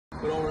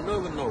But on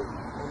another note,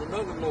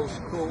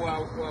 Shakur,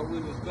 while we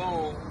was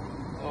gone,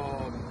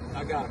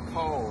 I got a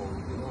call,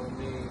 you know what I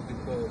mean,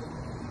 because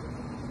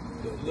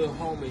the little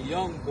homie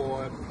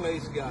YoungBoy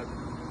place got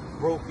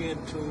broke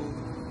into.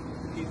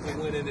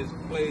 People went in his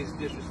place,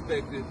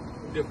 disrespected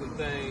different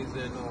things,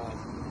 and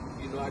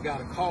you know, I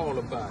got a call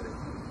about it.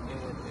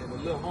 And the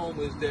little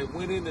homies that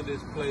went into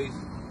this place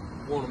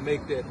want to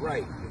make that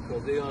right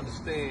because they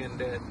understand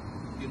that,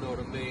 you know what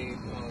I mean,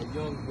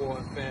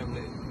 YoungBoy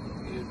family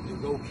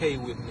is okay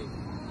with me.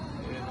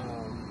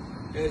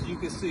 And as you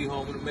can see,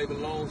 homie, to make a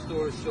long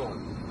story short,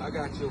 I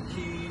got your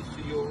keys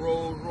to your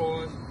Rolls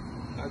Royce.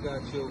 I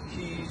got your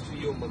keys to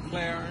your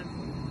McLaren,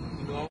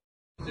 you know,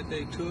 that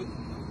they took.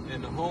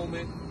 And the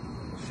homie,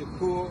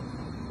 Shakur,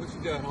 what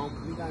you got,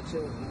 homie? You got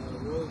your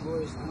Rolls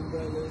Royce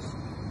umbrellas.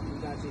 You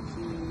got your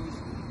keys.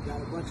 You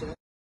got a bunch of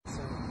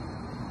so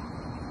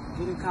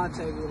get in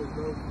contact with us,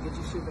 bro. Get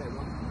your shit back,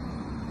 bro.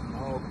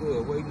 All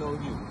good. Waiting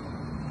on you.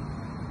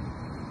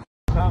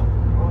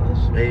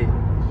 Hey,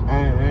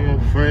 I don't want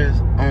no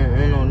friends. I don't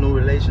want no new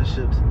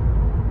relationships.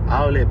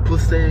 All that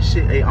pussy and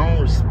shit. Hey, I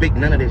don't respect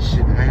none of that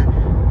shit,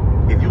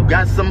 man. If you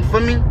got something for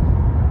me,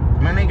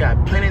 man, they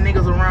got plenty of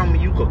niggas around me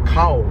you could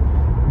call.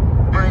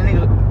 Man,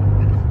 nigga,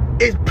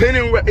 it's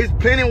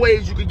plenty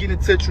ways you could get in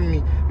touch with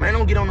me. Man,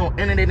 don't get on no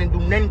internet and do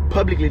nothing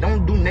publicly.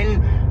 Don't do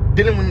nothing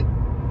dealing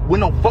with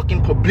no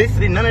fucking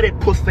publicity. None of that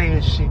pussy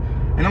and shit.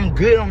 And I'm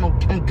good on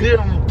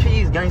the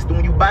keys, gangster.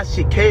 When you buy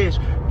shit cash,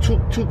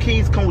 two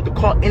keys come with the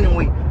car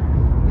anyway.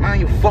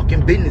 Mind your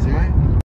fucking business, man.